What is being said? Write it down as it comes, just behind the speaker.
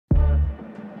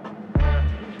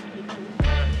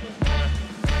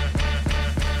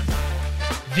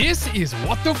This is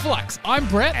What the Flux. I'm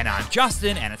Brett. And I'm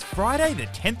Justin, and it's Friday the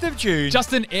 10th of June.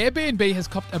 Justin, Airbnb has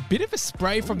copped a bit of a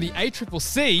spray from the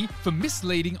ACCC for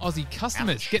misleading Aussie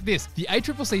customers. Ouch. Get this, the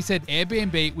ACCC said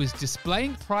Airbnb was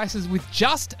displaying prices with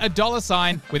just a dollar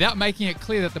sign without making it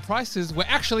clear that the prices were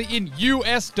actually in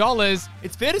US dollars.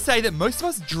 It's fair to say that most of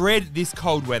us dread this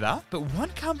cold weather, but one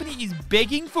company is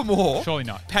begging for more. Surely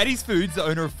not. Paddy's Foods, the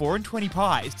owner of 4 and 20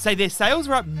 Pies, say their sales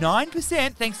are up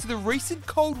 9% thanks to the recent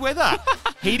cold weather.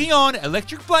 Heating on,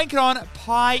 electric blanket on,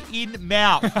 pie in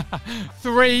mouth.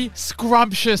 3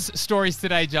 scrumptious stories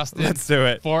today, Justin. Let's do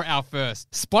it. For our first,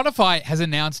 Spotify has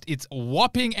announced its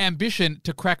whopping ambition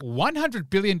to crack $100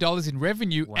 billion in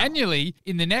revenue annually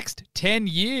in the next 10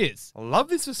 years. I love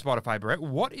this for Spotify, Brett.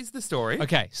 What is the story?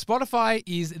 Okay, Spotify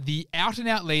is the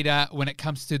out-and-out leader when it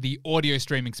comes to the audio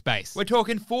streaming space. We're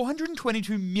talking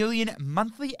 422 million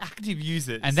monthly active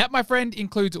users. And that, my friend,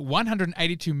 includes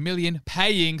 182 million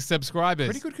paying subscribers.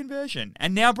 Pretty good conversion.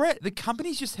 And now, Brett, the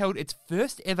company's just held its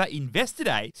first ever Investor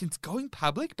Day since going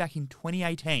public back in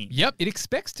 2018. Yep, it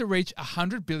expects to reach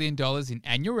 $100 billion in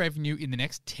annual revenue in the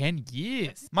next 10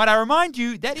 years. Might I remind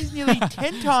you, that is nearly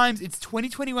 10 times its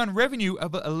 2021 revenue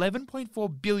of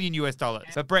 $11.4 billion US dollars.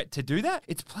 But Brett, to do that,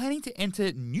 it's planning to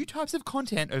enter new types of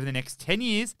content over the next 10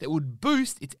 years that would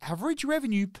boost its average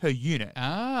revenue per unit.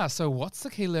 Ah, so what's the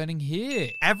key learning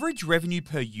here? Average revenue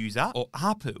per user, or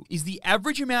ARPU, is the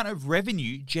average amount of revenue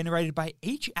generated by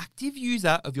each active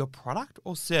user of your product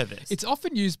or service. It's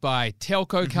often used by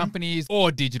telco companies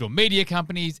or digital media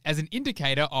companies as an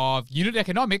indicator of unit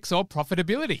economics or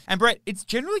profitability. And Brett, it's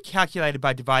generally calculated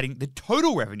by dividing the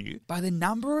total revenue by the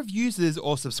number of users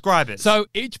or subscribers. So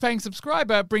each paying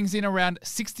subscriber brings in around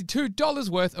 $62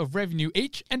 worth of revenue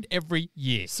each and every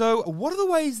year. So what are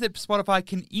the ways that Spotify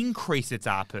can increase its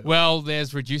ARPU? Well,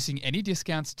 there's reducing any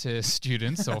discounts to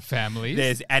students or families.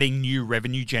 There's adding new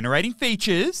revenue-generating features.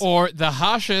 Or the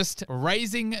harshest,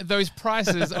 raising those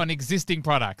prices on existing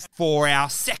products. For our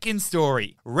second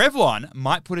story, Revlon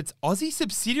might put its Aussie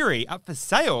subsidiary up for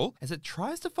sale as it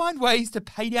tries to find ways to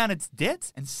pay down its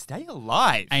debts and stay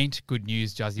alive. Ain't good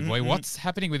news, Jazzy boy. What's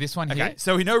happening with this one here? Okay,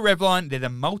 so we know Revlon, they're the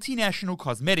multinational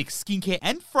cosmetics, skincare,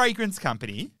 and fragrance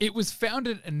company. It was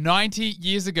founded 90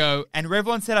 years ago. And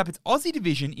Revlon set up its Aussie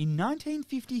division in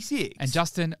 1956. And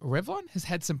Justin, Revlon has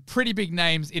had some pretty big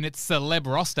names in its celeb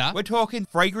roster. We're talking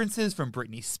fragrances from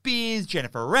Britney Spears,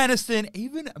 Jennifer Aniston,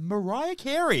 even Mariah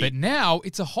Carey. But now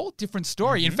it's a whole different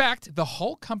story. In fact, the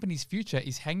whole company's future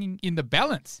is hanging in the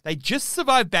balance. They just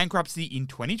survived bankruptcy in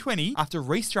 2020 after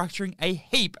restructuring a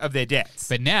heap of their debts.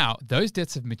 But now those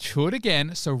debts have matured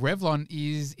again, so Revlon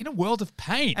is in a world of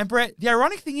pain. And Brett, the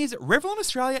ironic thing is, Revlon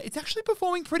Australia, it's actually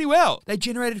performing pretty well. They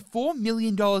generated $4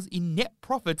 million in net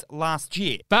profits last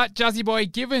year. But Jazzy boy,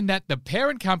 given that the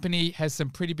parent company has some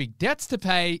pretty big debts to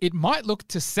pay, it might look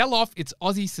to sell off its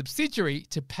Aussie subsidiary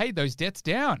to pay those debts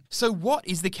down. So what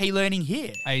is the key learning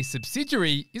here? A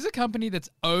subsidiary is a company that's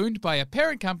owned by a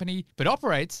parent company but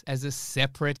operates as a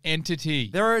separate entity.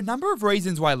 There are a number of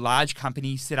reasons why large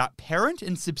companies set up parent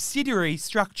and subsidiary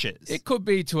structures. It could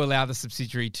be to allow the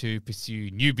subsidiary to pursue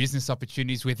new business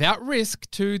opportunities without risk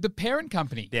to the parent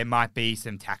company. There might be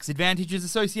some tax advantages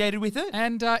associated with it.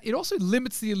 And it also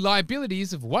limits the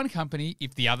liabilities of one company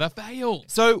if the other fails.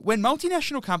 So when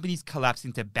multinational companies collapse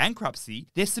into bankruptcy,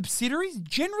 their subsidiaries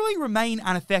generally remain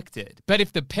unaffected. But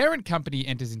if the parent company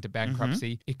enters into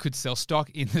bankruptcy, it could sell stock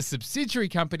in the subsidiary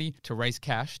company to raise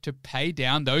cash to pay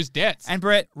down those debts. And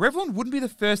Brett, Revlon wouldn't be the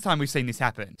first time we've seen this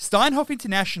happen. Steinhoff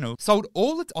International sold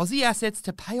all its Aussie assets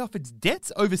to pay off its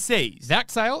debts overseas. That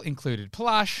sale included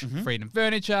Plush, Freedom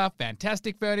Furniture,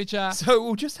 Fantastic Furniture. So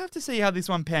we'll just have to see how this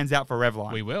one pans out for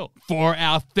Revlon. We will. For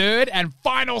our third and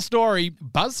final story,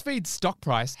 BuzzFeed's stock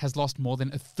price has lost more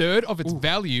than a third of its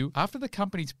value after the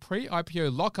company's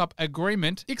pre-IPO lockup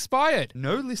agreement expired.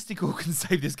 No listicle can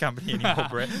save this company anymore,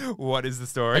 Brett. What is the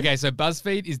story? Okay, so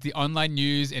BuzzFeed is the online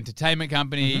news entertainment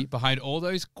company behind all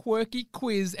those quirky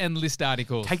quiz and list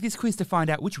articles. Take this quiz to find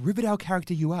out which Riverdale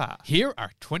character you are. Here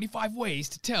are 25 ways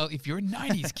to tell if you're a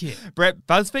 90s kid. Brett,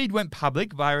 BuzzFeed went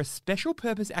public via a special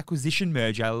purpose acquisition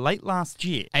merger late last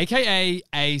year. AKA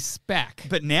a SPAC.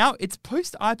 But now its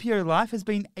post-IPO life has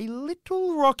been a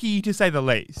little rocky to say the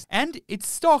least. And its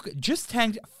stock just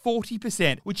tanked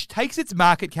 40%, which takes its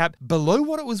market cap below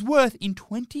what it was worth in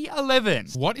 2011.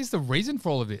 What is the reason for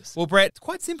all of this? Well, Brett, it's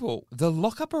quite simple. The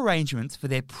lockup arrangements for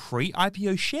their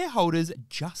pre-IPO shareholders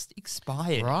just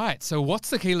expired. Right, so what's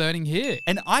the key learning here?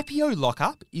 An IPO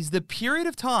lockup is the period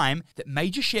of time that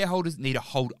major shareholders need to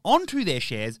hold on to their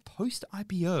shares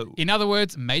post-IPO. In other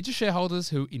words, major shareholders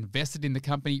who invest invested in the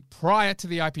company prior to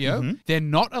the IPO, they're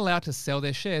not allowed to sell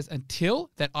their shares until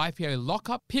that IPO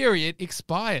lockup period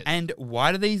expires. And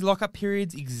why do these lockup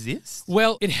periods exist?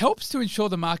 Well, it helps to ensure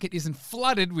the market isn't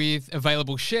flooded with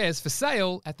available shares for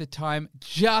sale at the time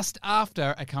just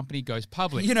after a company goes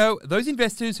public. You know, those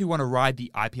investors who want to ride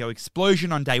the IPO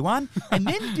explosion on day one and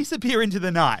then disappear into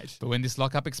the night. But when this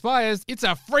lockup expires, it's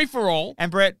a free-for-all. And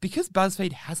Brett, because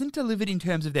BuzzFeed hasn't delivered in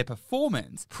terms of their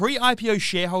performance, pre-IPO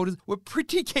shareholders were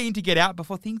pretty keen to get out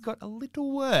before things got a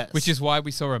little worse. Which is why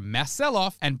we saw a mass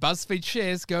sell-off and BuzzFeed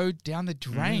shares go down the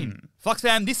drain. Flux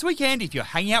fam, this weekend, if you're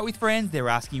hanging out with friends, they're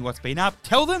asking you what's been up,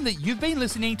 tell them that you've been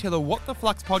listening to the What the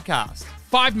Flux podcast.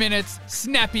 5 minutes,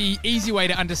 snappy, easy way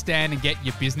to understand and get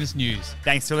your business news.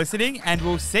 Thanks for listening, and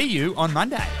we'll see you on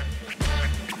Monday.